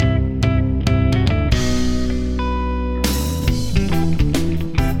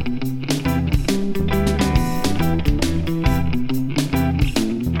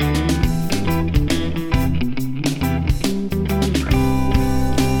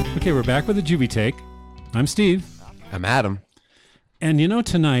Okay, we're back with the Juby Take. I'm Steve. I'm Adam. And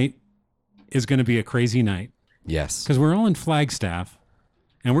tonight is going to be a crazy night. Yes. Because we're all in Flagstaff,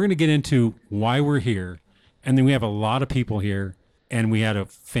 and we're going to get into why we're here. And then we have a lot of people here, and we had a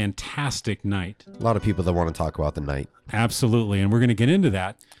fantastic night. A lot of people that want to talk about the night. Absolutely, and we're going to get into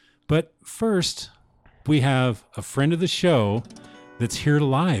that. But first, we have a friend of the show that's here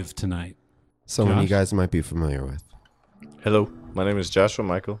live tonight. Someone you guys might be familiar with. Hello, my name is Joshua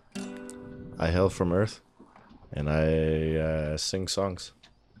Michael. I hail from Earth, and I sing songs.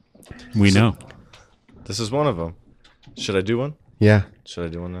 We know. This is one of them. Should I do one? Yeah. Should I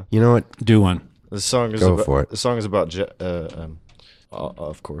do one now? You know what? Do one. This song is Go about, for it. The song is about,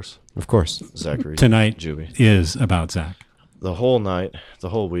 of course, Of course. Zachary. Tonight Juby. is about Zach. The whole night, the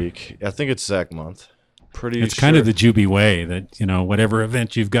whole week. I think it's Zach month. It's kind of the Juby way that, whatever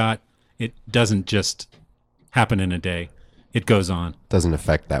event you've got, it doesn't just happen in a day. It goes on. Doesn't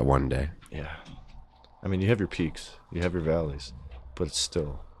affect that one day. Yeah. I mean, you have your peaks, you have your valleys, but it's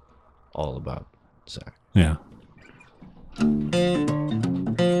still all about Zach. Yeah.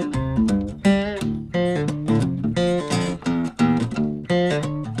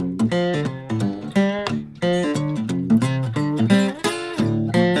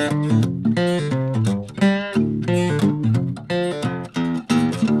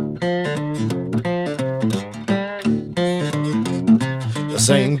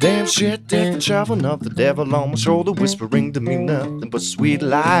 Same damn shit, death and shoving up the devil on my shoulder, whispering to me nothing but sweet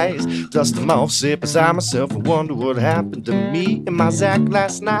lies. Dust them off, sit beside myself and wonder what happened to me and my Zach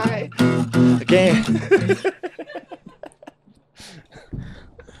last night. Again.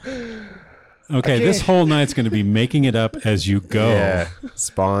 Okay, this whole night's going to be making it up as you go. Yeah.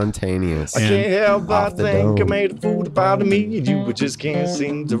 Spontaneous. I can't help but off the think I dome. made a fool out of me, and you just can't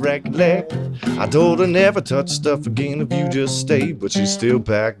seem to recollect. I told her never touch stuff again if you just stay, but she still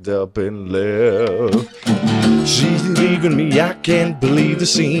packed up and left. She's leaving me, I can't believe the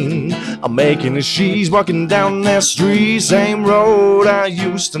scene I'm making as she's walking down that street. Same road I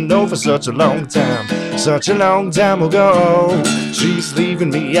used to know for such a long time ago. She's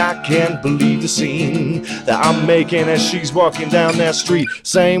leaving me, I can't believe the scene that I'm making as she's walking down that street.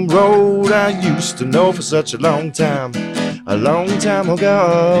 Same road I used to know for such a long time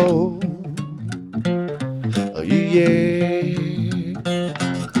ago. Oh, yeah.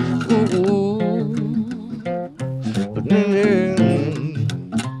 Ooh.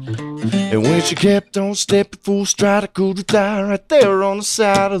 And when she kept on stepping full stride, I could have died right there on the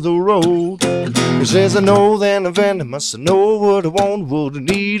side of the road. She says, I know then eventually must have know what I want, what I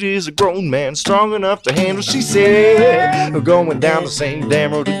need is a grown man strong enough to handle. She said, we're going down the same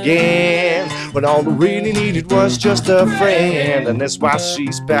damn road again, when all I really needed was just a friend. And that's why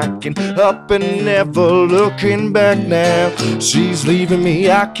she's backing up and never looking back now. She's leaving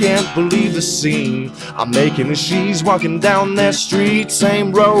me, I can't believe the scene I'm making as she's walking down that street.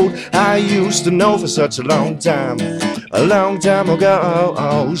 Same road I used to know for such a long time ago.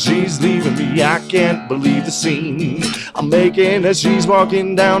 Oh, she's leaving me, I can't believe the scene I'm making as she's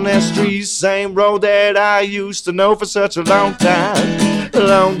walking down that street. Same road that I used to know for such a long time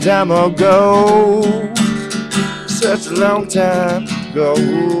ago. Such a long time ago.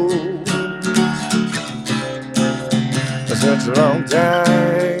 Such a long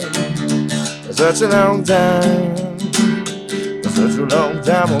time. Such a long time. Such a long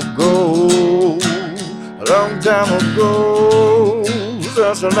time ago. A long time ago.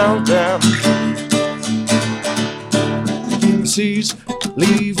 Such a long time. She's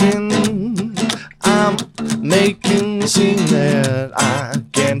leaving. I'm making a scene that I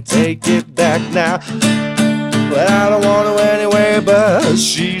can't take it back now. But I don't want to anyway, but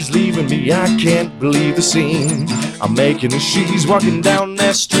she's leaving me, I can't believe the scene I'm making as she's walking down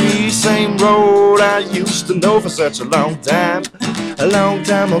that street. Same road I used to know for such a long time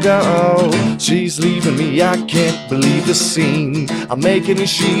ago. She's leaving me, I can't believe the scene I'm making as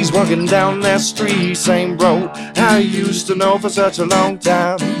she's walking down that street. Same road I used to know for such a long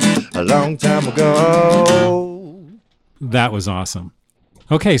time ago. That was awesome.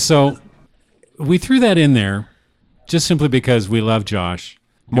 Okay, so we threw that in there just simply because we love Josh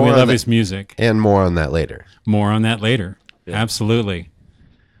and we love his music. And more on that later. More on that later. Yeah. Absolutely.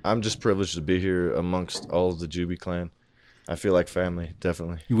 I'm just privileged to be here amongst all of the Juby clan. I feel like family,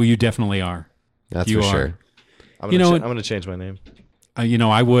 definitely. Well, you definitely are. That's you for are. sure. I'm going to change my name.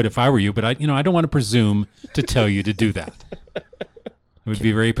 I would if I were you, but I don't want to presume to tell you to do that. It would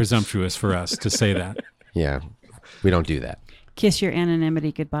be very presumptuous for us to say that. Yeah, we don't do that. Kiss your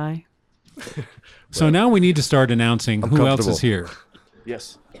anonymity goodbye. So now we need to start announcing who else is here.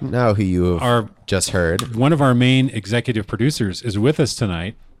 Yes. Now who you have just heard. One of our main executive producers is with us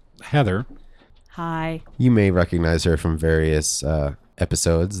tonight. Heather. Hi. You may recognize her from various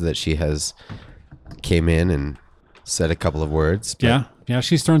episodes that she has came in and said a couple of words. But Yeah,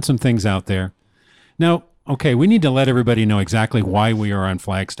 she's thrown some things out there. Now, okay, we need to let everybody know exactly why we are on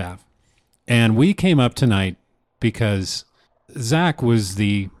Flagstaff. And we came up tonight because Zach was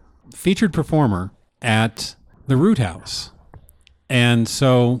the featured performer at the Root House. And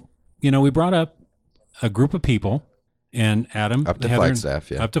so, we brought up a group of people, and Adam. Up to Heather,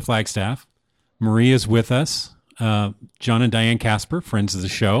 Flagstaff, yeah. Up to Flagstaff. Maria's with us. John and Diane Casper, friends of the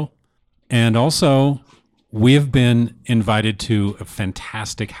show. And also, we have been invited to a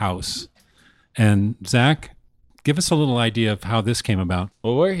fantastic house. And Zach, give us a little idea of how this came about.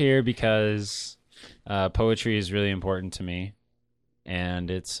 Well, we're here because poetry is really important to me, and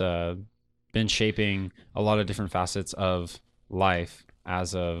it's been shaping a lot of different facets of life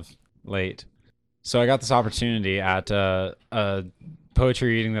as of late. So I got this opportunity at a poetry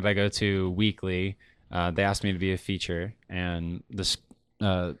reading that I go to weekly. They asked me to be a feature, and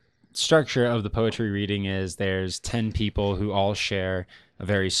the structure of the poetry reading is there's 10 people who all share a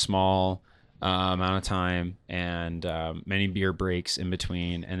very small amount of time and many beer breaks in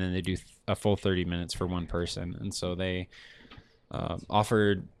between, and then they do a full 30 minutes for one person. And so they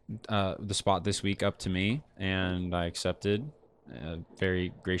offered the spot this week up to me, and I accepted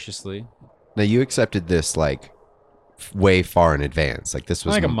very graciously. Now, you accepted this like way far in advance. Like this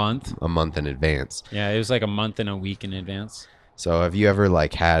was Like a month. A month in advance. Yeah, it was like a month and a week in advance. So have you ever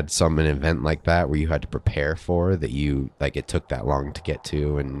like had an event like that where you had to prepare for that you like it took that long to get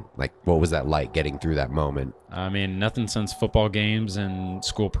to, and like what was that like getting through that moment? I mean, nothing since football games and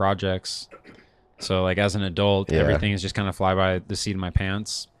school projects. So like as an adult, everything is just kind of fly by the seat of my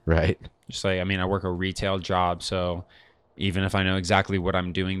pants. Right. Just like, I mean, I work a retail job, so even if I know exactly what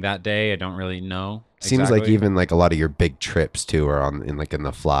I'm doing that day, I don't really know. Seems like even like a lot of your big trips too are in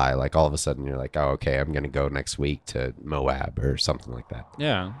the fly. Like all of a sudden you're like, oh, okay, I'm going to go next week to Moab or something like that.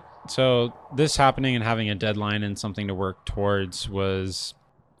 Yeah. So this happening and having a deadline and something to work towards was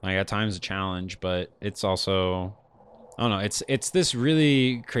like at times a challenge, but it's also, I don't know, it's this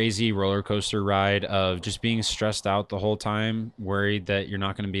really crazy roller coaster ride of just being stressed out the whole time, worried that you're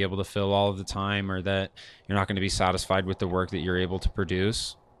not going to be able to fill all of the time, or that you're not going to be satisfied with the work that you're able to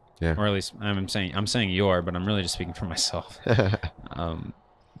produce. Yeah. Or at least I'm saying you're, but I'm really just speaking for myself.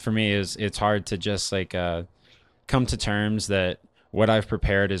 For me, it's hard to just like come to terms that what I've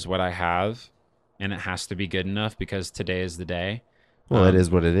prepared is what I have, and it has to be good enough because today is the day. Well, it is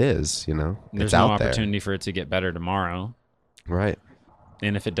what it is, There's it's no out there. opportunity for it to get better tomorrow. Right.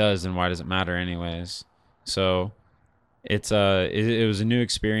 And if it does, then why does it matter anyways? So it was a new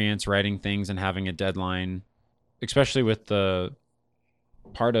experience writing things and having a deadline, especially with the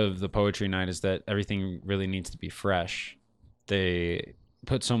part of the poetry night is that everything really needs to be fresh. They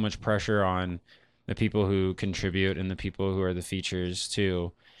put so much pressure on the people who contribute and the people who are the features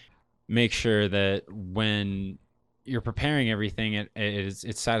to make sure that when you're preparing everything,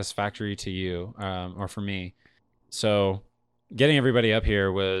 it's satisfactory to you, or for me. So getting everybody up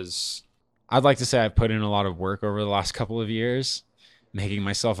here was, I'd like to say I've put in a lot of work over the last couple of years, making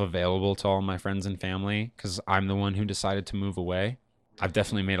myself available to all my friends and family because I'm the one who decided to move away. I've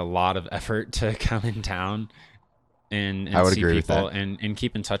definitely made a lot of effort to come in town and I would see agree with people that. and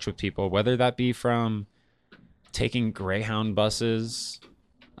keep in touch with people, whether that be from taking Greyhound buses,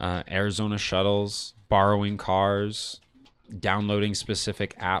 Arizona shuttles, borrowing cars, downloading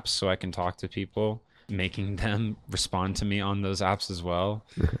specific apps so I can talk to people, making them respond to me on those apps as well.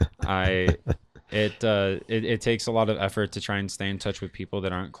 It takes a lot of effort to try and stay in touch with people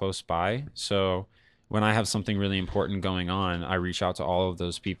that aren't close by. So when I have something really important going on, I reach out to all of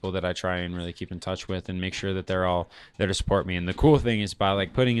those people that I try and really keep in touch with and make sure that they're all there to support me. And the cool thing is by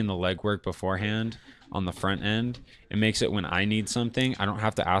like putting in the legwork beforehand on the front end, it makes it when I need something, I don't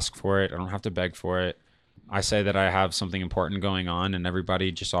have to ask for it. I don't have to beg for it. I say that I have something important going on and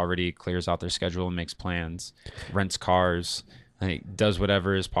everybody just already clears out their schedule and makes plans, rents cars, like does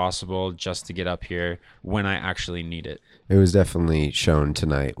whatever is possible just to get up here when I actually need it. It was definitely shown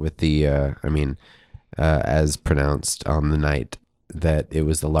tonight with the, as pronounced on the night, that it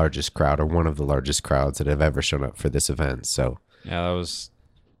was the largest crowd or one of the largest crowds that have ever shown up for this event. So Yeah, that was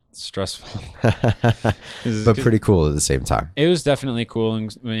stressful. but pretty cool at the same time. It was definitely cool.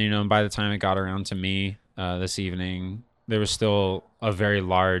 And, by the time it got around to me this evening, there was still a very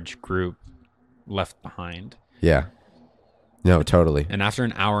large group left behind. Yeah. No, totally. And after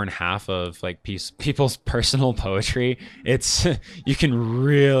an hour and a half of like people's personal poetry, it's you can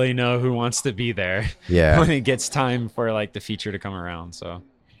really know who wants to be there. Yeah. When it gets time for like the feature to come around. So,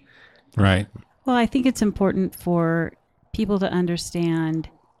 Right. Well, I think it's important for people to understand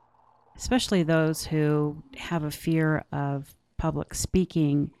especially those who have a fear of public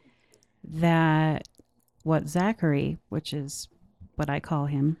speaking, that what Zachary, which is what I call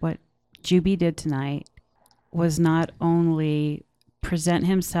him, what Juby did tonight, was not only present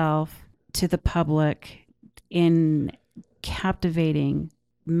himself to the public in captivating,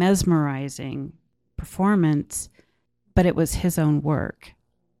 mesmerizing performance, but it was his own work.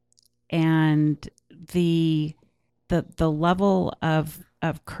 And the level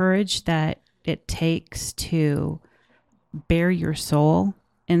of courage that it takes to bare your soul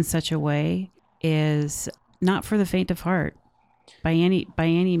in such a way is not for the faint of heart by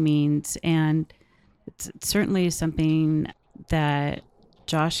any means. And it's certainly something that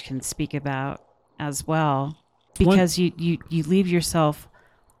Josh can speak about as well, because you leave yourself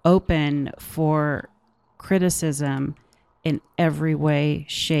open for criticism in every way,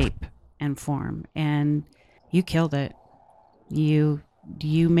 shape, and form, and you killed it. You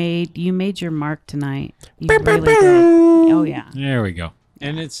made your mark tonight. You really did. Oh yeah. There we go.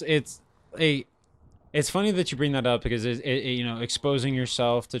 And it's funny that you bring that up, because it exposing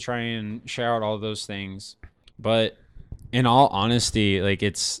yourself to try and share out all those things, but in all honesty, like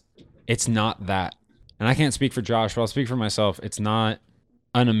it's not that. And I can't speak for Josh, but I'll speak for myself. It's not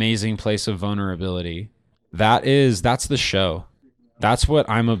an amazing place of vulnerability. That's the show. That's what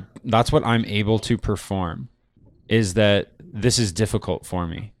I'm able to perform, is that this is difficult for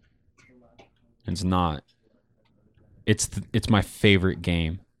me. It's not. It's my favorite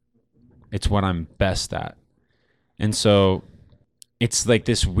game. It's what I'm best at. And so it's like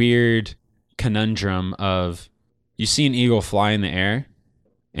this weird conundrum of, you see an eagle fly in the air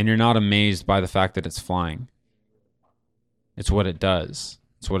and you're not amazed by the fact that it's flying. It's what it does.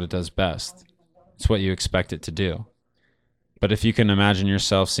 It's what it does best. It's what you expect it to do. But if you can imagine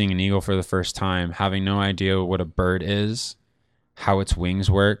yourself seeing an eagle for the first time, having no idea what a bird is, how its wings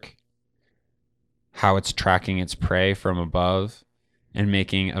work, how it's tracking its prey from above, and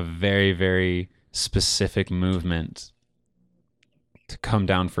making a very, very specific movement to come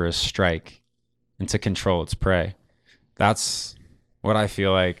down for a strike and to control its prey. That's what I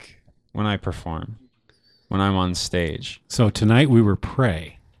feel like when I perform, when I'm on stage. So tonight we were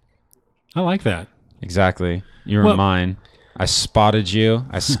prey. I like that. Exactly. You were mine. I spotted you.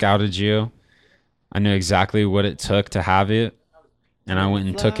 I scouted you. I knew exactly what it took to have it, and I went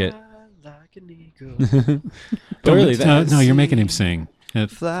and took it. Like an eagle. But really, no, you're making him sing.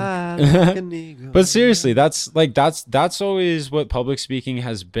 Fly like an eagle. But seriously, that's always what public speaking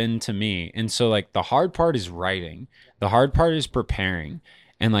has been to me. And so like the hard part is writing. The hard part is preparing.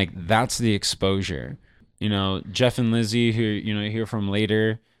 And like that's the exposure. You know, Jeff and Lizzie, who you hear from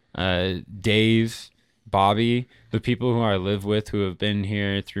later, Dave, Bobby, the people who I live with who have been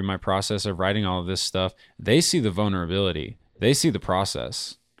here through my process of writing all of this stuff, they see the vulnerability. They see the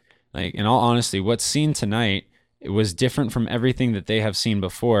process. Like, in all honesty, what's seen tonight, it was different from everything that they have seen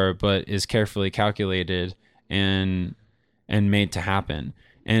before, but is carefully calculated and made to happen.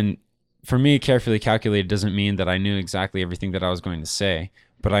 And for me, carefully calculated doesn't mean that I knew exactly everything that I was going to say,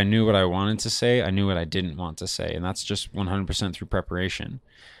 but I knew what I wanted to say. I knew what I didn't want to say. And that's just 100% through preparation.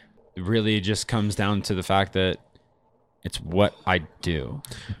 It really just comes down to the fact that it's what I do.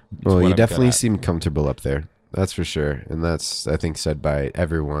 Well, you definitely seem comfortable up there. That's for sure. And that's, I think, said by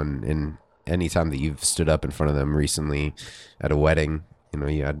everyone in any time that you've stood up in front of them recently at a wedding.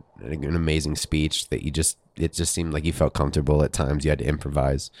 You had an amazing speech that it just seemed like you felt comfortable at times. You had to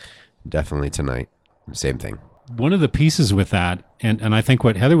improvise. Definitely tonight. Same thing. One of the pieces with that, and I think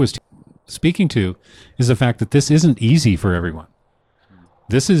what Heather was speaking to, is the fact that this isn't easy for everyone.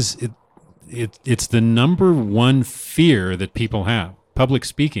 This is it's the number one fear that people have. Public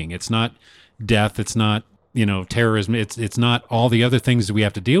speaking. It's not death. It's not terrorism. It's not all the other things that we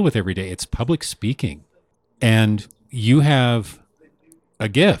have to deal with every day. It's public speaking, and you have a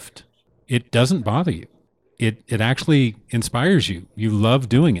gift. It doesn't bother you. It actually inspires you. You love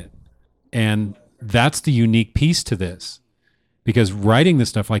doing it, and that's the unique piece to this. Because writing this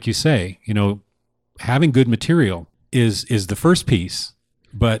stuff, like you say, having good material is the first piece.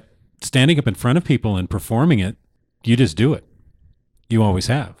 But standing up in front of people and performing it, you just do it. You always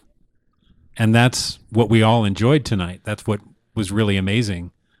have. And that's what we all enjoyed tonight. That's what was really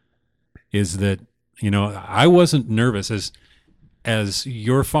amazing, is that, I wasn't nervous as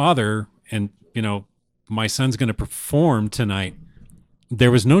your father and, my son's going to perform tonight.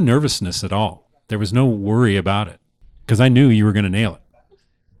 There was no nervousness at all. There was no worry about it, because I knew you were going to nail it,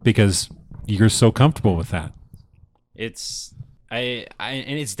 because you're so comfortable with that. And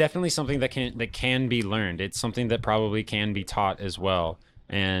it's definitely something that can be learned. It's something that probably can be taught as well.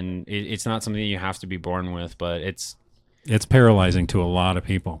 And it's not something you have to be born with, but It's paralyzing to a lot of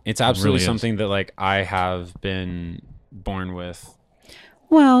people. It's It absolutely really is. something that like I have been born with.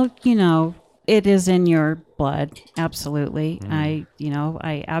 Well, it is in your blood. Absolutely. I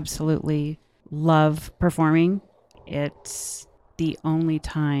absolutely love performing. It's the only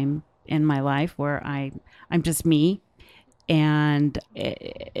time in my life where I'm just me, and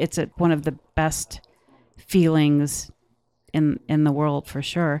it's one of the best feelings in the world for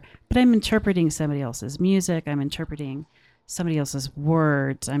sure. But I'm interpreting somebody else's music. I'm interpreting somebody else's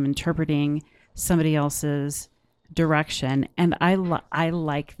words. I'm interpreting somebody else's direction, and I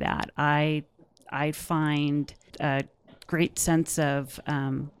like that. I find a great sense of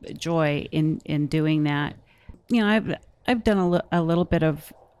joy in doing that. I've done a little bit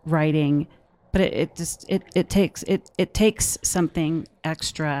of writing, but it takes something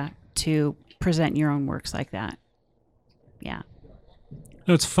extra to present your own works like that. Yeah.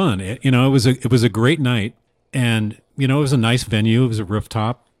 No, it's fun. It was a great night, and it was a nice venue. It was a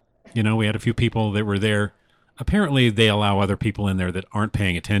rooftop. We had a few people that were there. Apparently, they allow other people in there that aren't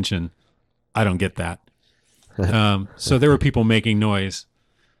paying attention. I don't get that. So there were people making noise,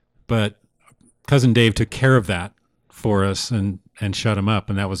 but Cousin Dave took care of that for us and shut them up,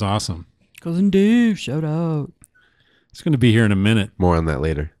 and that was awesome. Cousin Dave, shout out. It's going to be here in a minute. More on that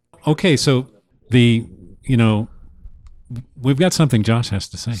later. Okay, so we've got something Josh has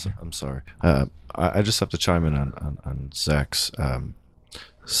to say. I'm sorry. I just have to chime in on Zach's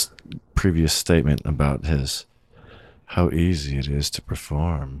previous statement about how easy it is to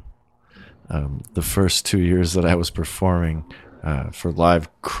perform. The first 2 years that I was performing for live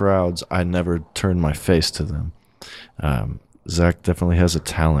crowds, I never turned my face to them. Zach definitely has a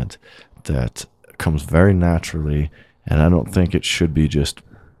talent that comes very naturally, and I don't think it should be just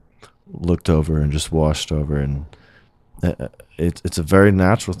looked over and just washed over. And it's a very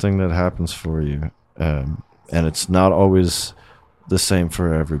natural thing that happens for you, and it's not always the same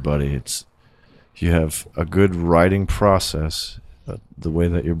for everybody. You have a good writing process. The way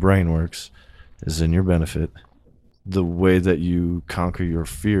that your brain works is in your benefit. The way that you conquer your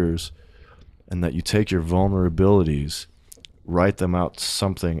fears, and that you take your vulnerabilities, write them out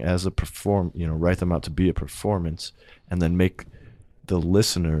something as write them out to be a performance, and then make the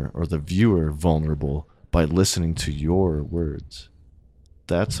listener or the viewer vulnerable by listening to your words.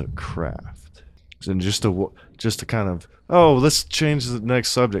 That's a craft. And just to kind of, let's change the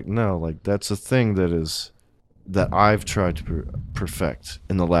next subject. No, like that's a thing that I've tried to perfect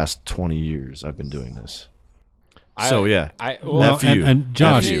in the last 20 years I've been doing this. And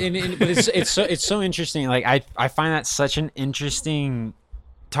Josh, but it's so interesting. Like I find that such an interesting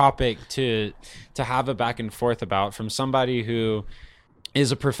topic to have a back and forth about from somebody who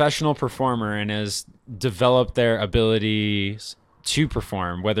is a professional performer and has developed their abilities to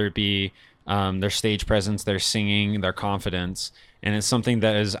perform, whether it be their stage presence, their singing, their confidence, and it's something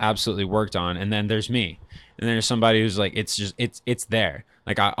that is absolutely worked on. And then there's me, and then there's somebody who's like, it's there.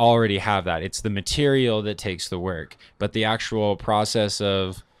 Like I already have that. It's the material that takes the work, but the actual process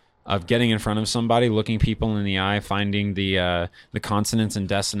of getting in front of somebody, looking people in the eye, finding the consonants and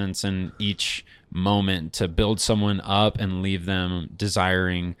dissonance in each moment to build someone up and leave them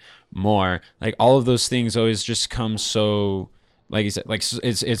desiring more. Like all of those things always just come so, like you said, like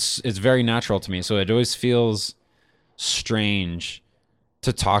it's very natural to me. So it always feels strange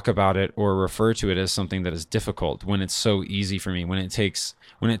to talk about it or refer to it as something that is difficult when it's so easy for me, when it takes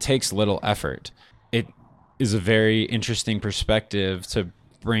little effort. It is a very interesting perspective to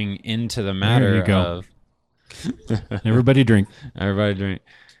bring into the matter. There you go. Of everybody drink.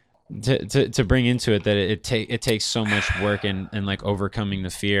 To bring into it that it takes so much work and like overcoming the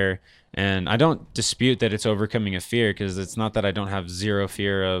fear. And I don't dispute that it's overcoming a fear, because it's not that I don't have zero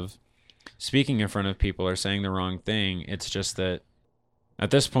fear of speaking in front of people or saying the wrong thing. It's just that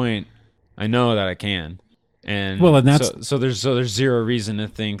at this point I know that I can. And that's so there's zero reason to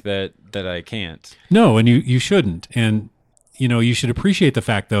think that I can't. No, and you shouldn't. And you should appreciate the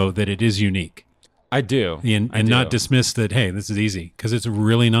fact though that it is unique. I do. And not dismiss that, hey, this is easy, because it's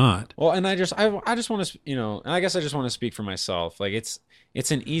really not. Well, and I just want to, and I guess I just want to speak for myself. Like it's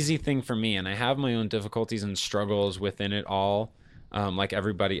an easy thing for me, and I have my own difficulties and struggles within it all, like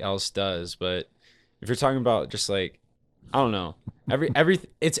everybody else does. But if you're talking about just like, I don't know,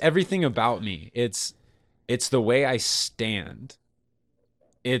 it's everything about me. It's the way I stand.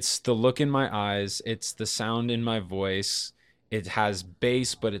 It's the look in my eyes. It's the sound in my voice. It has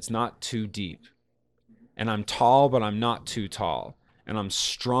bass, but it's not too deep. And I'm tall, but I'm not too tall. and I'm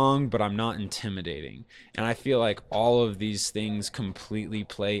strong, but I'm not intimidating. And I feel like all of these things completely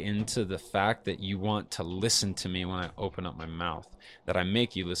play into the fact that you want to listen to me when I open up my mouth, that I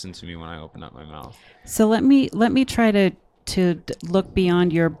make you listen to me when I open up my mouth. So let me try to look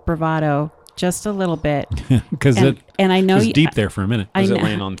beyond your bravado just a little bit. Because it and I know was deep there for a minute. Was it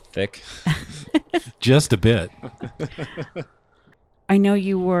laying on thick? Just a bit. I know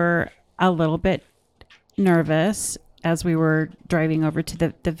you were a little bit nervous as we were driving over to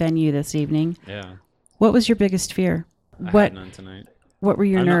the venue this evening. Yeah. What was your biggest fear? I What had none tonight. What were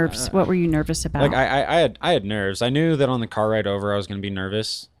your I'm not- nerves? What were you nervous about? Like I had nerves. I knew that on the car ride over I was going to be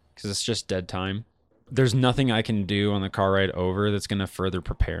nervous because it's just dead time. There's nothing I can do on the car ride over that's going to further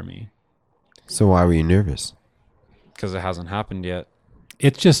prepare me So why were you nervous? because it hasn't happened yet.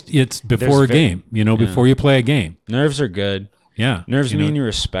 It's before a game, before you play a game. Nerves are good. Yeah. Nerves mean you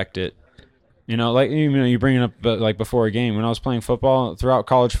respect it. Like you bring it up, but like before a game, when I was playing football throughout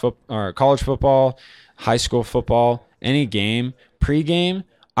college football, high school football, any game, pre-game,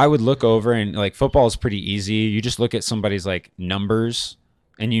 I would look over and like football is pretty easy. You just look at somebody's like numbers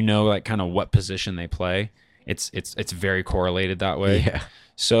and like kind of what position they play. It's very correlated that way. Yeah.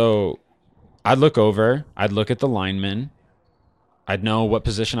 So I'd look over, I'd look at the linemen, I'd know what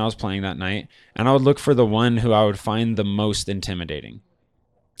position I was playing that night, and I would look for the one who I would find the most intimidating,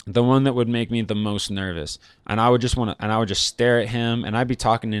 the one that would make me the most nervous. And I would just stare at him, and I'd be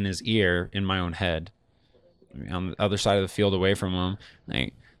talking in his ear in my own head on the other side of the field away from him,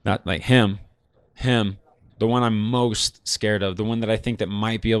 him, the one I'm most scared of, the one that I think that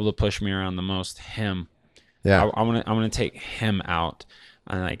might be able to push me around the most, him. Yeah. I want to take him out.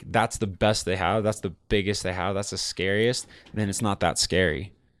 And like, that's the best they have. That's the biggest they have. That's the scariest. Then it's not that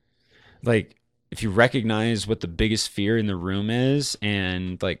scary. Like, if you recognize what the biggest fear in the room is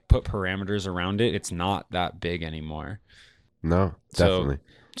and like put parameters around it, it's not that big anymore. No, definitely.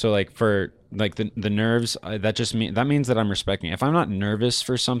 So like for like the nerves, that means that I'm respecting it. If I'm not nervous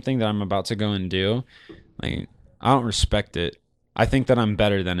for something that I'm about to go and do, like I don't respect it. I think that I'm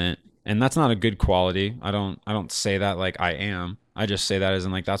better than it. And that's not a good quality. I don't say that like I am. I just say that as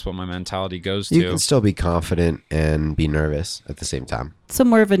in like that's what my mentality goes to. You can still be confident and be nervous at the same time. So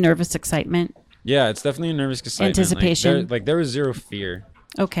more of a nervous excitement. Yeah, it's definitely a nervous excitement. Anticipation. There was zero fear.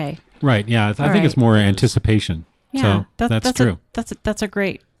 Okay. Right. Yeah. I think it's right. more anticipation. Yeah, So that's true. That's a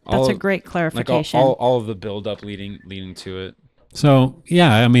great All- great Like clarification. all of the build up leading to it. So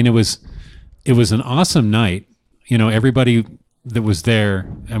yeah, I mean, it was an awesome night. Everybody that was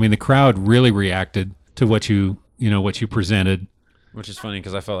there. I mean, the crowd really reacted to what you presented. Which is funny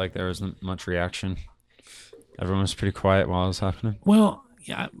because I felt like there wasn't much reaction. Everyone was pretty quiet while it was happening. Well,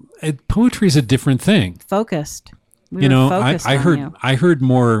 yeah, poetry is a different thing. Focused. We were focused I on heard you. I heard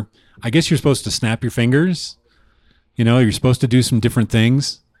more. I guess you're supposed to snap your fingers. You're supposed to do some different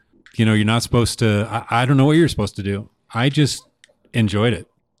things. You're not supposed to. I don't know what you're supposed to do. I just enjoyed it.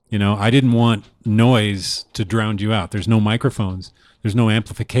 I didn't want noise to drown you out. There's no microphones. There's no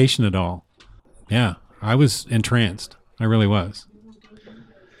amplification at all. Yeah, I was entranced. I really was.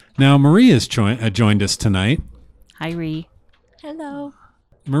 Now, Marie has joined us tonight. Hi, Ree. Hello.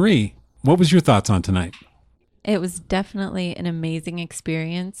 Marie, what was your thoughts on tonight? It was definitely an amazing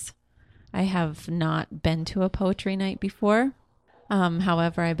experience. I have not been to a poetry night before.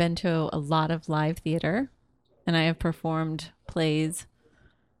 However, I've been to a lot of live theater, and I have performed plays,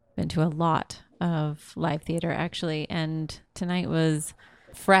 been to a lot of live theater, actually. And tonight was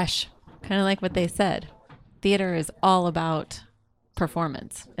fresh, kind of like what they said. Theater is all about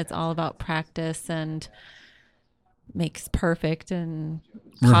performance. It's all about practice and makes perfect and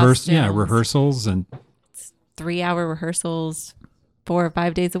costumes. Rehearsals and 3-hour rehearsals 4 or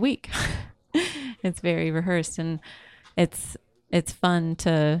 5 days a week. It's very rehearsed, and it's fun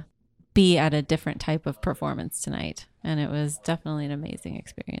to be at a different type of performance tonight, and it was definitely an amazing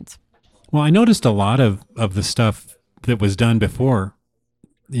experience. Well, I noticed a lot of the stuff that was done before.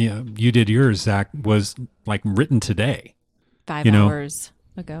 You did yours, Zach, was like written today. 5 hours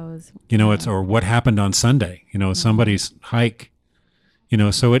ago. It's or what happened on Sunday. Somebody's hike.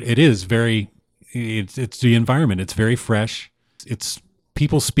 So it is very. It's the environment. It's very fresh. It's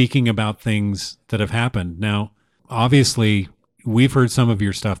people speaking about things that have happened. Now, obviously, we've heard some of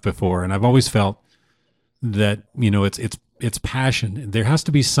your stuff before, and I've always felt that it's passion. There has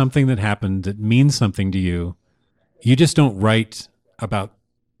to be something that happened that means something to you. You just don't write about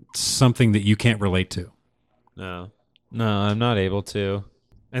something that you can't relate to. No, I'm not able to.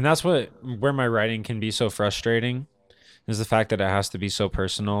 And that's where my writing can be so frustrating is the fact that it has to be so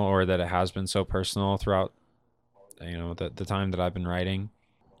personal, or that it has been so personal throughout, the time that I've been writing.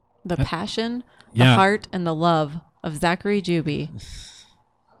 The passion, the Yeah. heart, and the love of Zachary Juby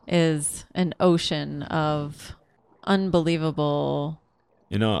is an ocean of unbelievable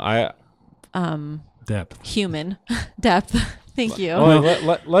Depth. human depth. Thank you. Well,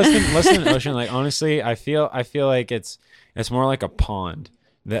 less than an ocean. Like, honestly, I feel like it's more like a pond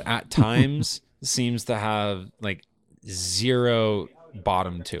that at times seems to have like zero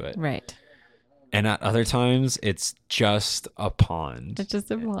bottom to it, Right. and at other times it's just a pond. It's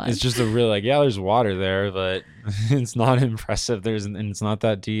just a pond. It's just a real, like, yeah, there's water there, but it's not impressive. And it's not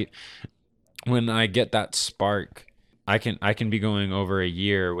that deep. When I get that spark, I can be going over a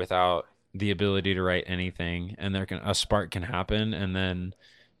year without the ability to write anything, and a spark can happen, and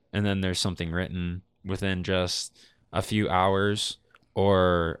then there's something written within just a few hours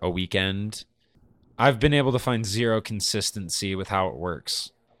or a weekend. I've been able to find zero consistency with how it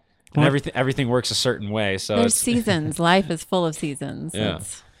works. And everything works a certain way. So there's seasons. Life is full of seasons. Yeah.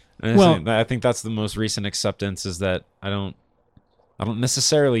 It's, And I think that's the most recent acceptance, is that I don't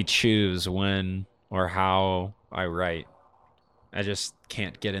necessarily choose when or how I write. I just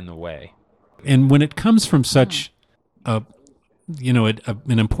can't get in the way. And when it comes from such an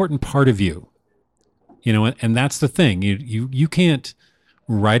important part of you, and that's the thing, you can't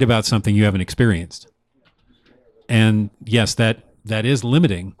write about something you haven't experienced. And yes, that is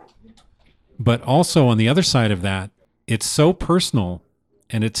limiting. But also on the other side of that, it's so personal,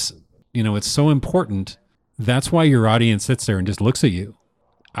 and it's so important. That's why your audience sits there and just looks at you.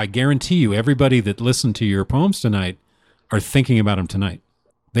 I guarantee you, everybody that listened to your poems tonight are thinking about them tonight.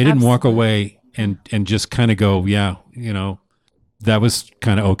 They didn't walk away and just kind of go, yeah, that was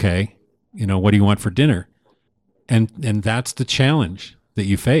kind of okay. What do you want for dinner? And that's the challenge that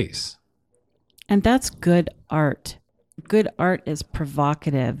you face. And that's good art. Good art is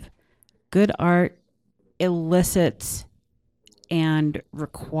provocative. Good art elicits and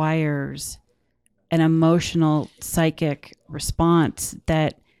requires an emotional, psychic response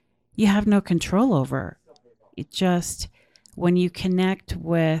that you have no control over. It just, when you connect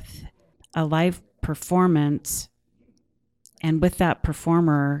with a live performance and with that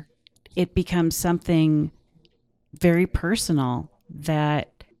performer, it becomes something very personal that,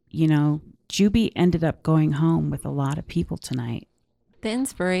 Juby ended up going home with a lot of people tonight. the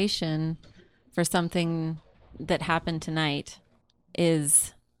inspiration for something that happened tonight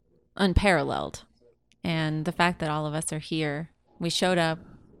is unparalleled. And the fact that all of us are here, we showed up,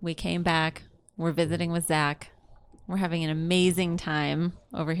 we came back, we're visiting with Zach. We're having an amazing time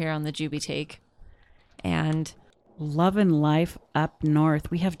over here on the Juby Take. And loving life up north.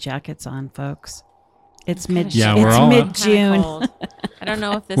 We have jackets on, folks. It's mid. Yeah, it's we're all mid-June. I don't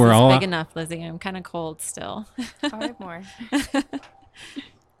know if this We're is all big enough, Lizzie. I'm kind of cold still. I have more.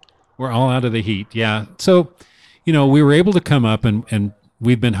 We're all out of the heat. Yeah. So, we were able to come up and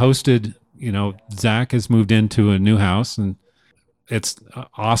we've been hosted. Zach has moved into a new house and it's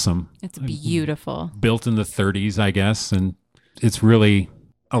awesome. It's beautiful. Built in the 30s, I guess. And it's really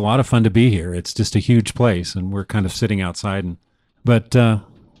a lot of fun to be here. It's just a huge place and we're kind of sitting outside. But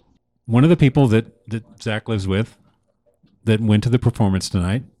one of the people that Zach lives with that went to the performance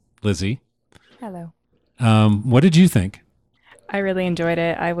tonight, Lizzie. Hello. What did you think? I really enjoyed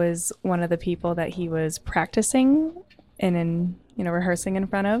it. I was one of the people that he was practicing and rehearsing in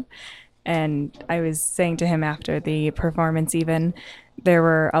front of. And I was saying to him after the performance, even, there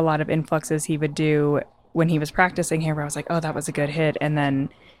were a lot of influxes he would do when he was practicing here where I was like, oh, that was a good hit. And then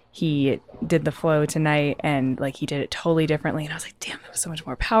he did the flow tonight and he did it totally differently. And I was like, damn, that was so much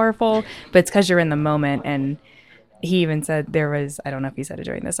more powerful. But it's because you're in the moment. And he even said there was, I don't know if he said it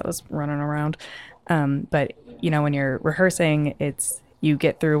during this, I was running around. But, when you're rehearsing, it's you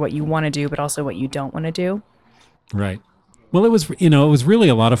get through what you want to do, but also what you don't want to do. Right. Well, it was really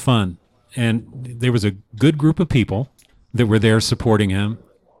a lot of fun. And there was a good group of people that were there supporting him.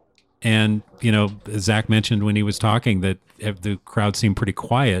 And, Zach mentioned when he was talking that the crowd seemed pretty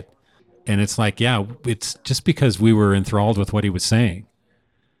quiet. And it's like, yeah, it's just because we were enthralled with what he was saying.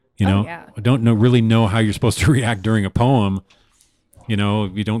 Yeah. I don't really know how you're supposed to react during a poem. You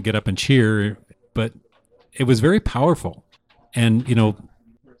don't get up and cheer, but it was very powerful. And,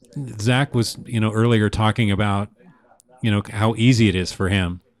 Zach was, earlier talking about, how easy it is for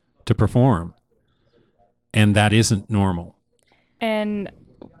him to perform. And that isn't normal. And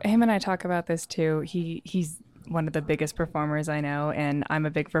him and I talk about this too. He's one of the biggest performers I know, and I'm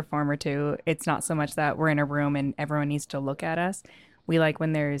a big performer too. It's not so much that we're in a room and everyone needs to look at us. We like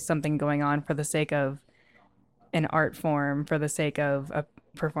when there's something going on for the sake of an art form, for the sake of a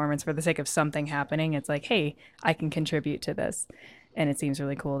performance, for the sake of something happening. It's like, hey, I can contribute to this. And it seems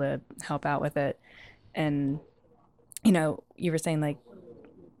really cool to help out with it. And, you were saying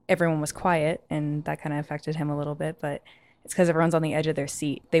everyone was quiet, and that kind of affected him a little bit, but it's because everyone's on the edge of their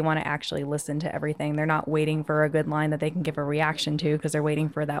seat. They want to actually listen to everything. They're not waiting for a good line that they can give a reaction to, because they're waiting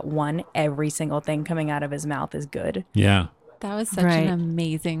for that one. Every single thing coming out of his mouth is good. Yeah. That was such Right. an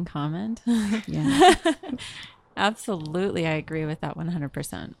amazing comment. Yeah. Absolutely. I agree with that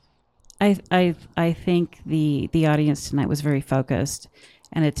 100%. I think the audience tonight was very focused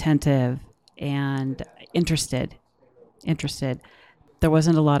and attentive and interested. There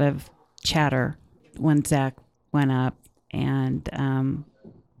wasn't a lot of chatter when Zach went up, and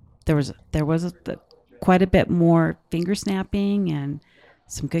there was quite a bit more finger snapping and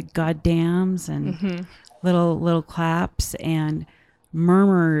some good goddams and little claps and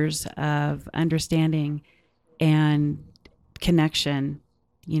murmurs of understanding and connection.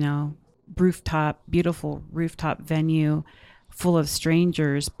 Beautiful rooftop venue full of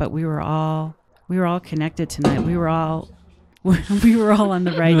strangers, but we were all connected tonight. We were all on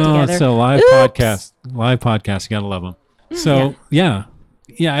the ride together. It's a live podcast. Live podcast. You gotta love them. So yeah,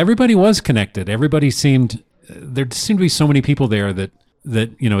 everybody was connected. Everybody seemed. There seemed to be so many people there that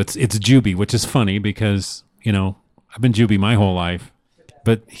it's Juby, which is funny because I've been Juby my whole life,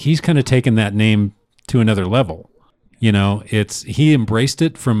 but he's kind of taken that name to another level. He embraced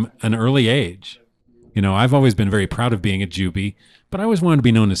it from an early age. I've always been very proud of being a Juby, but I always wanted to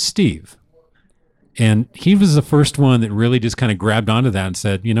be known as Steve. And he was the first one that really just kind of grabbed onto that and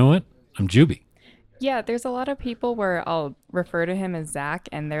said, you know what? I'm Juby. Yeah, there's a lot of people where I'll refer to him as Zach,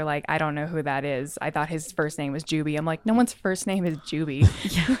 and they're like, I don't know who that is. I thought his first name was Juby. I'm like, no one's first name is Juby.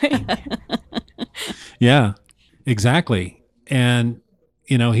 Yeah, exactly. And,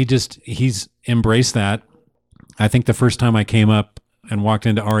 he's embraced that. I think the first time I came up and walked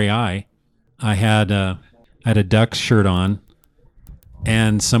into REI, I had a Ducks shirt on,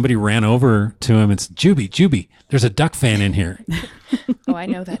 and somebody ran over to him and said, Juby, there's a Duck fan in here. Oh, I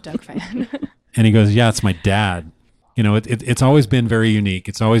know that Duck fan. And he goes, yeah, it's my dad. It's always been very unique.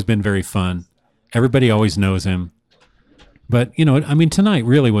 It's always been very fun. Everybody always knows him. But, tonight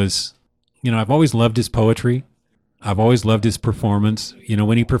really was, I've always loved his poetry. I've always loved his performance.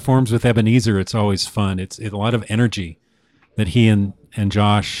 When he performs with Ebenezer, it's always fun. It's a lot of energy that he and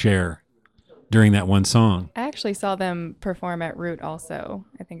Josh share during that one song. I actually saw them perform at Root also,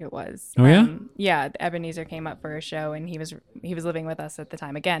 I think it was. Oh, yeah? Yeah, Ebenezer came up for a show, and he was living with us at the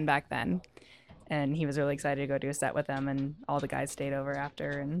time, again, back then. And he was really excited to go do a set with them, and all the guys stayed over after,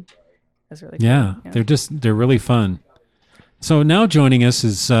 and it was really cool. Yeah, they're really fun. So now joining us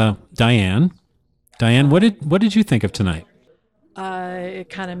is Diane. Diane, what did you think of tonight? It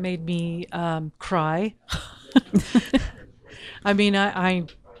kind of made me cry. I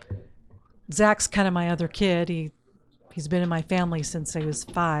Zach's kind of my other kid. He's been in my family since I was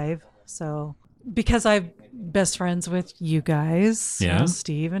 5. So because I'm best friends with you guys,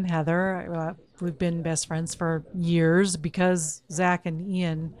 Steve and Heather, we've been best friends for years because Zach and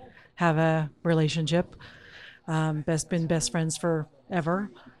Ian have a relationship. Been best friends forever.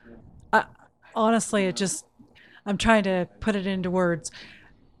 Honestly, I'm trying to put it into words.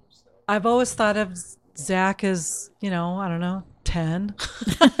 I've always thought of Zach as, I don't know, 10.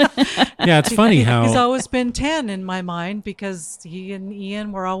 Yeah, it's funny how he's always been 10 in my mind because he and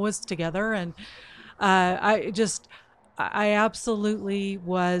Ian were always together. And I absolutely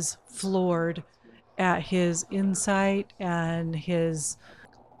was floored at his insight and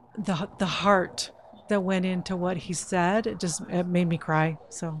the heart that went into what he said. It made me cry.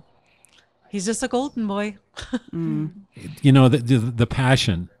 So he's just a golden boy. the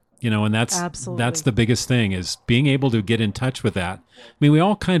passion, and that's Absolutely. That's the biggest thing, is being able to get in touch with that. We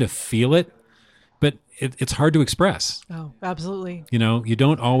all kind of feel it, but it's hard to express. Oh, absolutely. You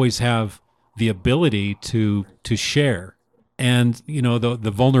don't always have the ability to share, and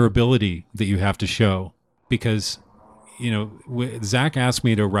the vulnerability that you have to show, because Zach asked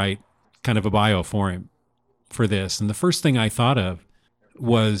me to write kind of a bio for him for this, and the first thing I thought of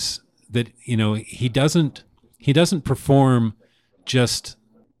was that he doesn't perform just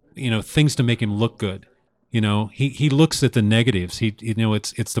things to make him look good. He looks at the negatives.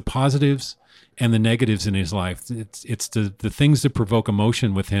 It's the positives and the negatives in his life. It's the things that provoke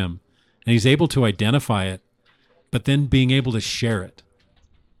emotion with him, and he's able to identify it, but then being able to share it.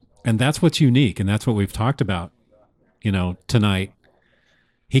 And that's what's unique, and that's what we've talked about tonight.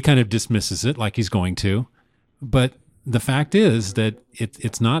 He kind of dismisses it like he's going to, but the fact is that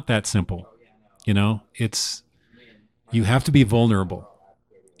it's not that simple. It's, you have to be vulnerable,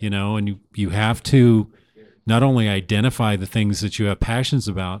 and you have to not only identify the things that you have passions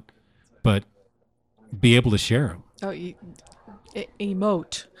about, but be able to share them. Oh,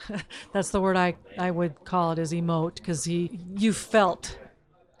 emote. That's the word I would call it, is emote, because you felt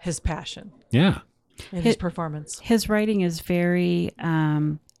his passion Yeah. in his performance. His writing is very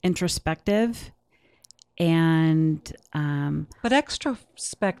introspective and But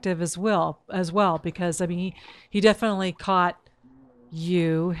extrospective as well, because I mean, he definitely caught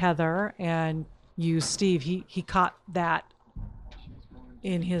you, Heather, and you, Steve. He caught that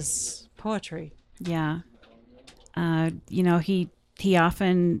in his poetry. yeah. He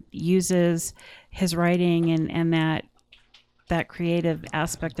often uses his writing and that creative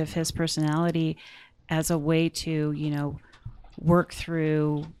aspect of his personality as a way to, work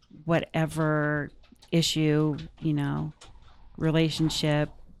through whatever issue, relationship,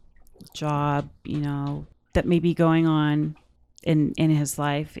 job, that may be going on in his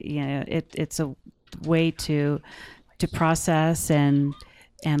life. It's a way to process and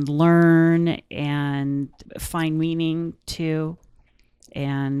learn and find meaning to,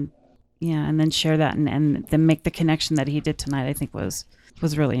 and and then share that and then make the connection that he did tonight. I think was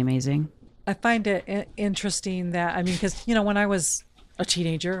really amazing. I find it interesting that, I mean, because, when I was a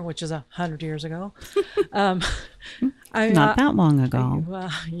teenager, which is 100 years ago, Not that long ago.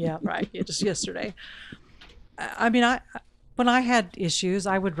 Well, yeah, right. Yeah, just yesterday. I mean, when I had issues,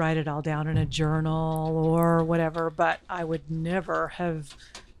 I would write it all down in a journal or whatever, but I would never have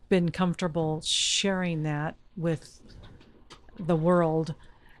been comfortable sharing that with the world.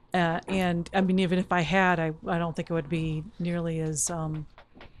 And I mean, even if I had, I don't think it would be nearly as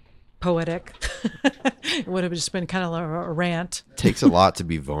poetic. It would have just been kind of a rant. It takes a lot to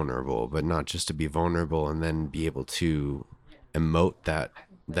be vulnerable, but not just to be vulnerable and then be able to emote that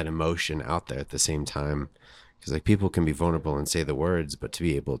emotion out there at the same time. Because like people can be vulnerable and say the words, but to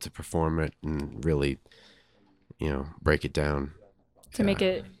be able to perform it and really, break it down. To make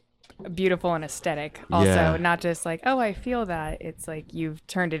it beautiful and aesthetic. Also, Yeah. not just like, oh, I feel that. It's like you've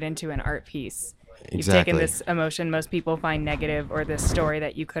turned it into an art piece. You've Exactly. taken this emotion most people find negative, or this story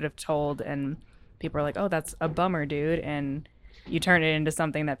that you could have told, and people are like, oh, that's a bummer, dude. And you turn it into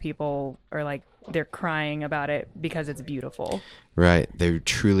something that people are like, they're crying about it because it's beautiful. Right. They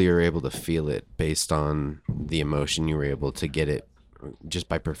truly are able to feel it based on the emotion you were able to get it just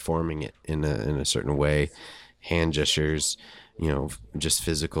by performing it in a certain way. Hand gestures, just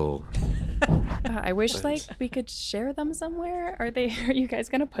physical. I wish like we could share them somewhere. Are you guys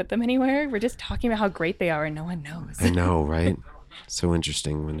gonna put them anywhere? We're just talking about how great they are and no one knows. I know, right? So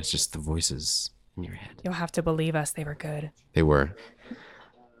interesting when it's just the voices in your head. You'll have to believe us, they were good. They were.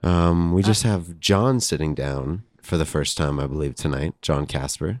 We just have John sitting down for the first time, I believe, tonight. John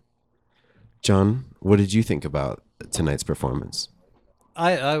Casper. John, what did you think about tonight's performance?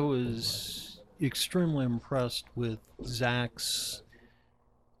 I was extremely impressed with Zach's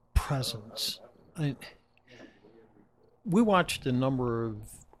presence. We watched a number of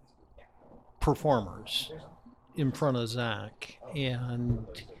performers in front of Zach, and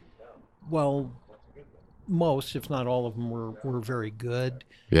well, most, if not all of them, were very good.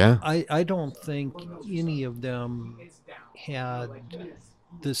 Yeah. I don't think any of them had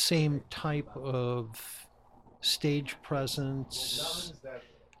the same type of stage presence,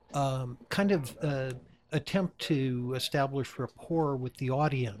 kind of attempt to establish rapport with the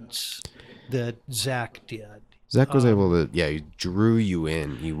audience that Zach did. Zach was able to, he drew you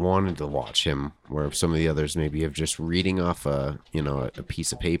in. You wanted to watch him, where some of the others maybe of just reading off a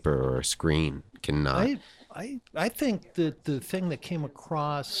piece of paper or a screen cannot. I think that the thing that came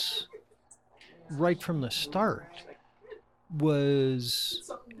across right from the start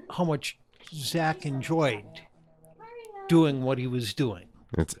was how much Zach enjoyed doing what he was doing.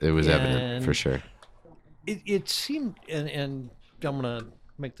 It was evident for sure. It seemed, and I'm going to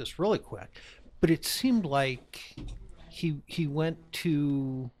make this really quick, but it seemed like he went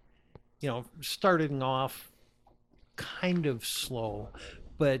to, starting off kind of slow,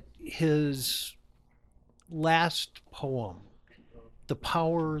 but his last poem, the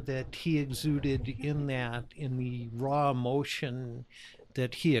power that he exuded in the raw emotion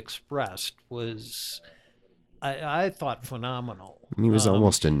that he expressed was, I thought, phenomenal. He was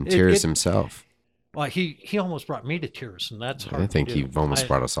almost in tears himself. Well, he almost brought me to tears, and that's hard. I think to do. he almost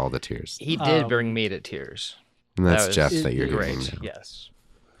brought us all to tears. He did bring me to tears. And that's was Jeff that you're great. hearing now. Yes.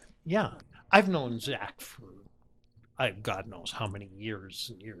 Yeah, I've known Zach for, God knows how many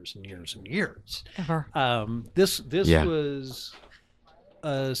years and years and years and years. Ever. This Yeah. was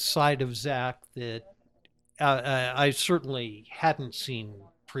a side of Zach that I certainly hadn't seen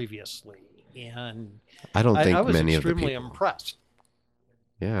previously, and I don't think I was many of the extremely people. impressed.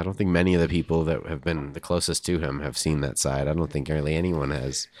 Yeah, I don't think many of the people that have been the closest to him have seen that side. I don't think really anyone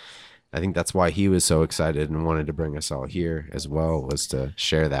has. I think that's why he was so excited and wanted to bring us all here as well, was to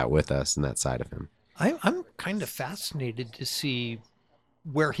share that with us and that side of him. I'm kind of fascinated to see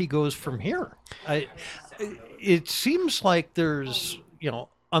where he goes from here. It seems like there's,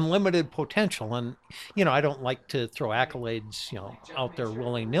 unlimited potential. And, I don't like to throw accolades, out there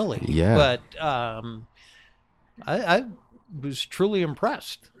willy-nilly. Yeah. But I was truly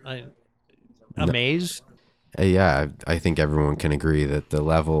impressed. Amazed. Yeah, I think everyone can agree that the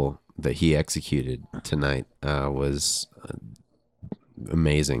level that he executed tonight was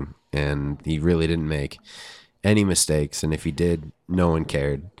amazing. And he really didn't make any mistakes. And if he did, no one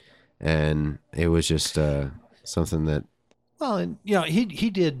cared. And it was just something that... Well, and, he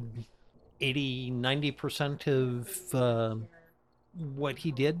did 80-90% of what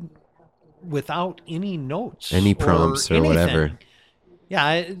he did without any notes. Any prompts or anything. whatever.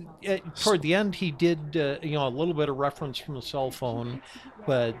 Yeah, toward the end, he did, a little bit of reference from the cell phone,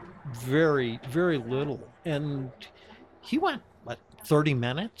 but very, very little. And he went, 30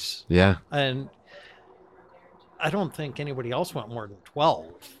 minutes? Yeah. And I don't think anybody else went more than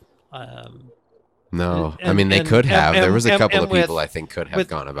 12. No, I mean, they could have. There was a couple of people I think could have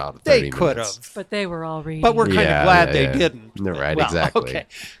gone about 30 minutes. They could have. But they were all reading. But we're kind of glad they didn't. Right, well, exactly. Okay.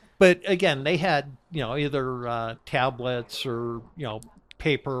 But again, they had, either tablets or,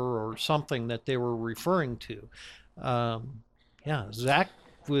 paper or something that they were referring to. Zach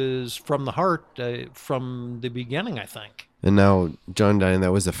was from the heart from the beginning, I think. And now, John Diane,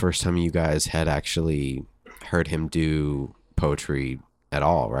 that was the first time you guys had actually heard him do poetry at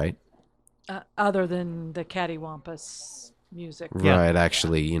all, right? Other than the Cattywampus music. Right,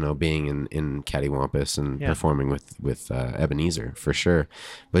 actually, being in Cattywampus and performing with Ebenezer, for sure.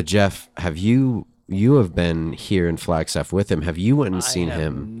 But Jeff, you have been here in Flagstaff with him. Have you went and seen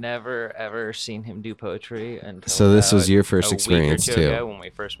him? Never ever seen him do poetry until so this was your first a experience week or two too ago when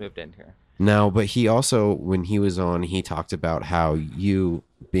we first moved in here. No, but he also, when he was on, he talked about how you,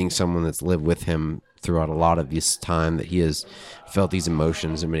 being someone that's lived with him throughout a lot of this time, that he has felt these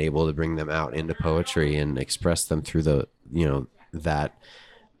emotions and been able to bring them out into poetry and express them through the, that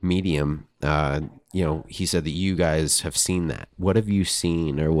medium. He said that you guys have seen that. What have you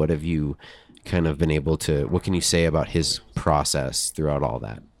seen, or what have you kind of been able to, what can you say about his process throughout all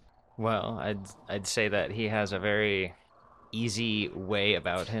that? Well, I'd say that he has a very easy way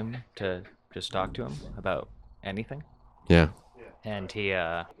about him to just talk to him about anything. Yeah. And he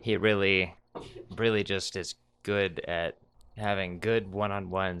really just is good at having good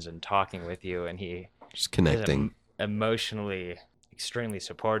one-on-ones and talking with you, and he just connecting. Is emotionally extremely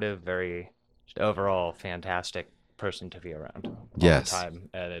supportive, very just overall fantastic person to be around all the time.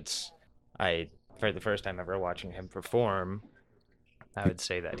 And for the first time ever watching him perform, I would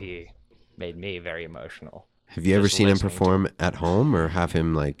say that he made me very emotional. Have you ever seen him perform at home, or have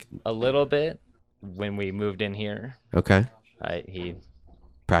him a little bit when we moved in here? Okay. He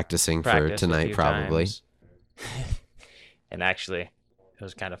practicing for tonight probably. And actually, it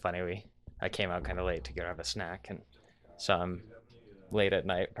was kind of funny. I came out kind of late to go have a snack and saw him late at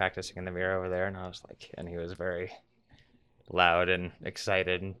night practicing in the mirror over there, and I was like, and he was very loud and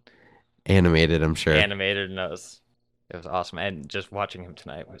excited and animated, I'm sure. Animated, and it was awesome. And just watching him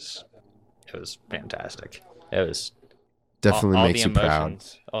tonight was fantastic. It was definitely all makes you proud.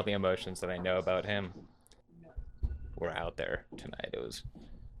 All the emotions that I know about him were out there tonight. It was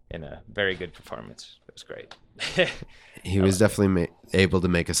in a very good performance. It was great. He was definitely able to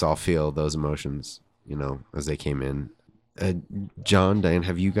make us all feel those emotions, as they came in. John, Diane,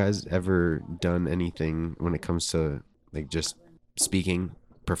 have you guys ever done anything when it comes to just speaking,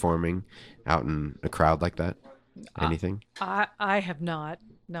 performing out in a crowd like that? Anything? I have not.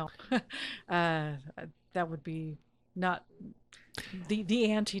 No. That would be not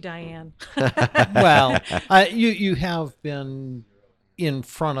the anti-Diane. Well, you have been in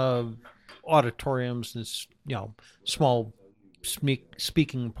front of auditoriums and small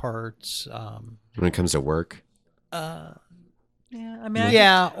speaking parts. When it comes to work. Yeah, I mean,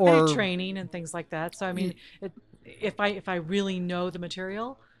 I did training and things like that. So I mean, if I really know the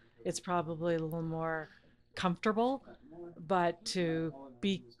material, it's probably a little more comfortable. But to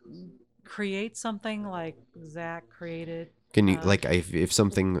create something like Zach created. Can you if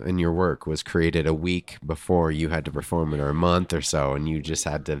something in your work was created a week before you had to perform it, or a month or so, and you just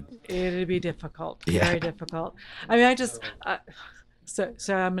had to? It'd be difficult. Yeah. Very difficult. I mean, so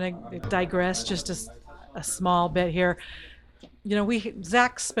I'm going to digress just a small bit here.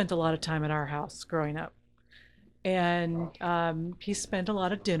 Zach spent a lot of time at our house growing up, and he spent a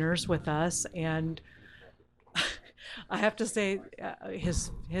lot of dinners with us, and I have to say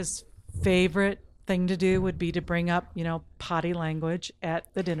his favorite thing to do would be to bring up, potty language at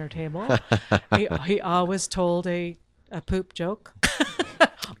the dinner table. He always told a poop joke.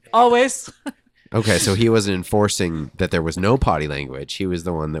 Always. Okay, so he wasn't enforcing that there was no potty language. He was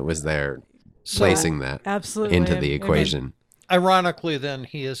the one that was there placing that absolutely into the equation. Ironically, then,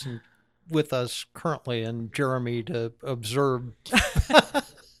 he isn't with us currently, and Jeremy to observe.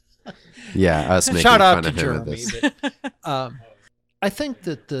 Yeah, us making Shout out fun to of him Jeremy. with this. But, I think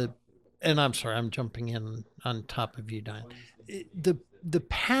that and I'm sorry, I'm jumping in on top of you, Diane. The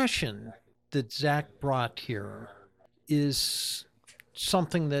passion that Zach brought here is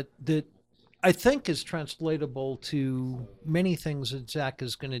something that I think is translatable to many things that Zach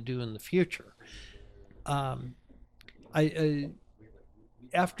is going to do in the future. I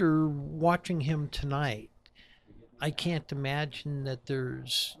after watching him tonight, I can't imagine that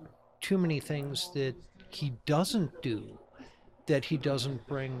there's too many things that he doesn't do that he doesn't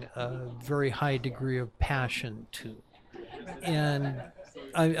bring a very high degree of passion to. And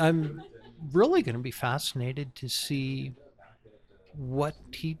I'm really going to be fascinated to see what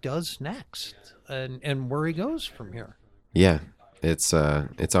he does next and where he goes from here. Yeah, it's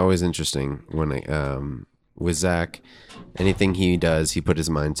always interesting when with Zach, anything he does, he put his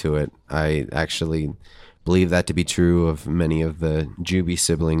mind to it. I actually believe that to be true of many of the Juby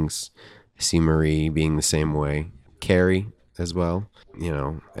siblings. I see Marie being the same way, Carrie as well,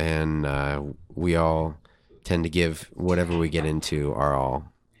 and we all tend to give whatever we get into our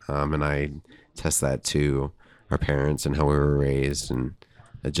all, and I test that to our parents and how we were raised, and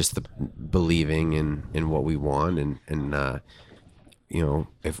just the believing in what we want, and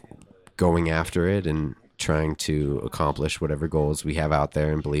if going after it and trying to accomplish whatever goals we have out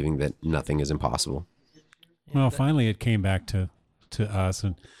there, and believing that nothing is impossible. Well, finally it came back to us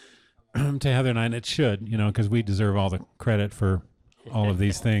and to Heather and I, and it should, because we deserve all the credit for all of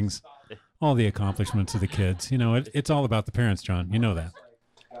these things, all the accomplishments of the kids. It's all about the parents, John. You know that.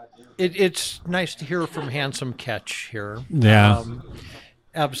 It's nice to hear from Handsome Catch here. Yeah.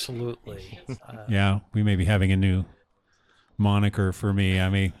 Absolutely. Yeah, we may be having a new moniker for me. I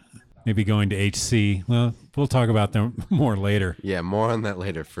may be going to HC. Well, we'll talk about them more later. Yeah, more on that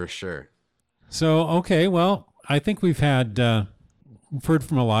later for sure. So, okay, well, I think we've heard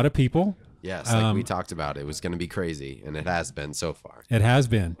from a lot of people. Yes, like we talked about, it was going to be crazy, and it has been so far. It has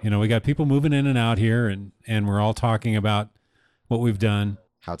been. We got people moving in and out here, and we're all talking about what we've done.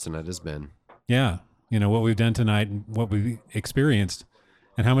 How tonight has been. Yeah, what we've done tonight and what we've experienced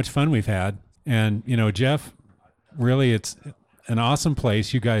and how much fun we've had. And, Jeff, really, it's an awesome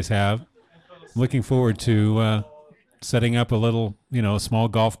place you guys have. Looking forward to setting up a little, small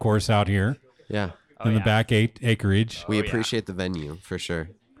golf course out here. Yeah. In the back acreage. We appreciate the venue for sure.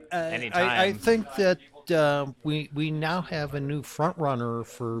 Anytime. I think that we now have a new front runner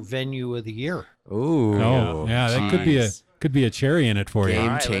for venue of the year. Ooh. Oh, yeah, that could be a cherry in it for you. Game All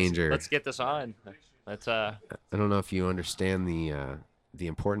right, changer. Let's get this on. Let's I don't know if you understand the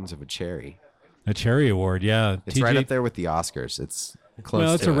importance of a cherry. A cherry award, yeah. It's right up there with the Oscars. It's close.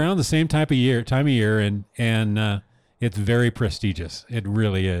 Well, it's to around the same time of year, and it's very prestigious. It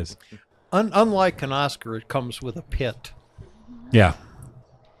really is. Unlike an Oscar, it comes with a pit. Yeah.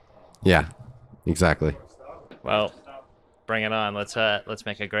 Yeah, exactly. Well, bring it on. Let's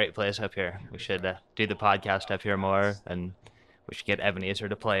make a great place up here. We should do the podcast up here more, and we should get Ebenezer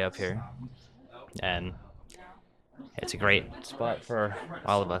to play up here. And it's a great spot for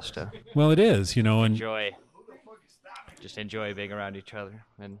all of us to. Well, it is, and enjoy being around each other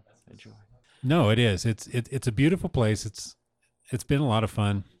and enjoy. No, it is. It's a beautiful place. It's been a lot of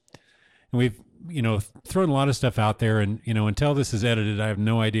fun, and we've thrown a lot of stuff out there. And until this is edited, I have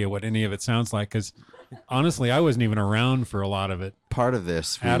no idea what any of it sounds like, because honestly, I wasn't even around for a lot of it. Part of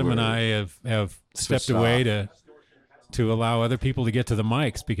this, Adam and I have stepped away to allow other people to get to the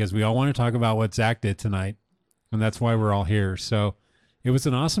mics, because we all want to talk about what Zach did tonight, and that's why we're all here. So it was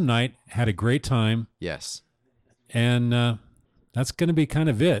an awesome night. Had a great time. Yes. And that's going to be kind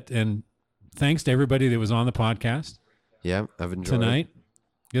of it. And thanks to everybody that was on the podcast. Yeah, I've enjoyed tonight.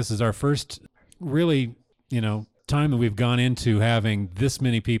 This is our first really, time that we've gone into having this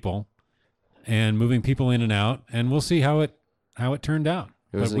many people and moving people in and out, and we'll see how it turned out.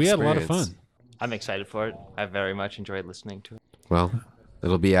 But we had a lot of fun. I'm excited for it. I very much enjoyed listening to it. Well,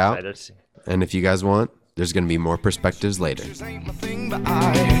 it'll be out, and if you guys want, there's going to be more perspectives later. Ain't my thing, but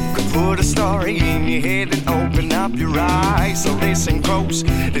I could put a story in your head and open up your eyes. So listen close.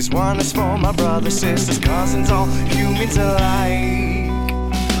 This one is for my brothers, sisters, cousins, all humans alike.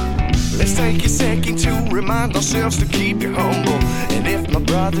 Let's take a second to remind ourselves to keep you humble. And if my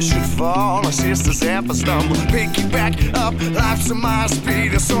brother should fall, or sisters ever stumble, pick you back up. Life's a mile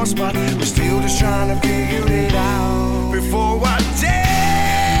speed, a sore spot. We're still just trying to figure it out before we're dead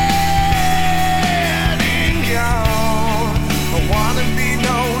and gone. I wanna be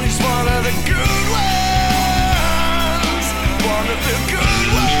known as one of the good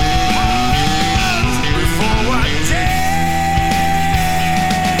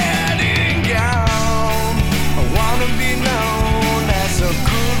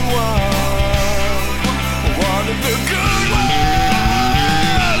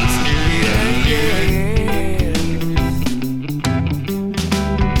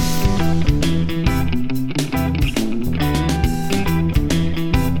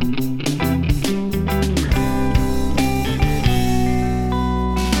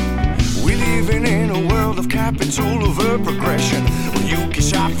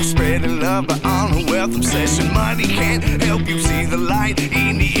for spreading love, but on a wealth obsession. Money can't help you see the light.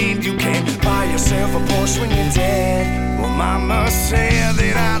 In the end, you can't buy yourself a Porsche when you're dead. Well, mama said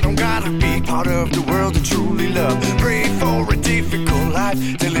that I don't gotta be part of the world to truly love. Pray for a difficult life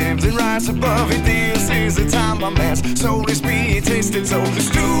to live and rise above it. This is the time my man's soul is being tasted. So let's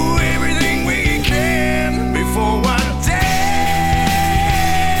do everything we can before one day.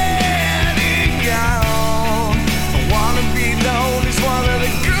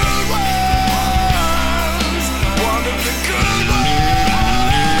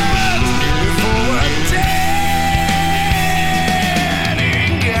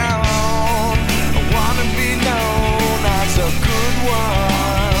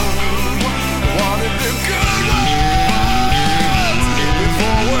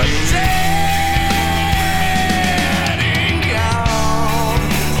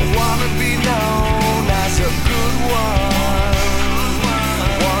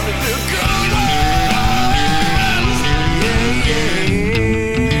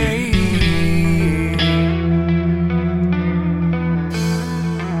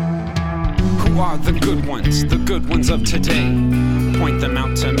 The good ones of today. Point them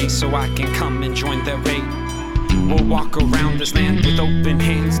out to me so I can come and join their raid. We'll walk around this land with open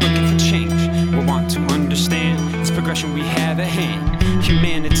hands, looking for change. We'll want to understand this progression we have at hand.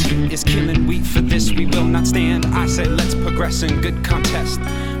 Humanity is killing, we for this we will not stand. I say let's progress in good contest.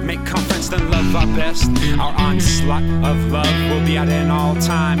 Make conference, then love our best. Our onslaught of love will be at an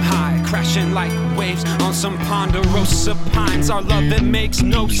all-time high, crashing like waves on some ponderosa pines. Our love that makes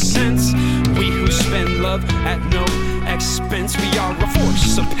no sense. We who spend love at no expense. We are a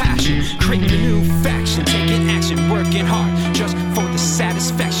force of passion, creating a new faction, taking action, working hard just for the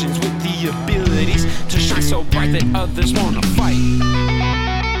satisfactions, with the abilities to shine so bright that others wanna fight,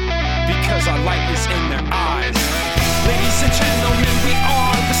 because our light is in their eyes. Ladies and gentlemen,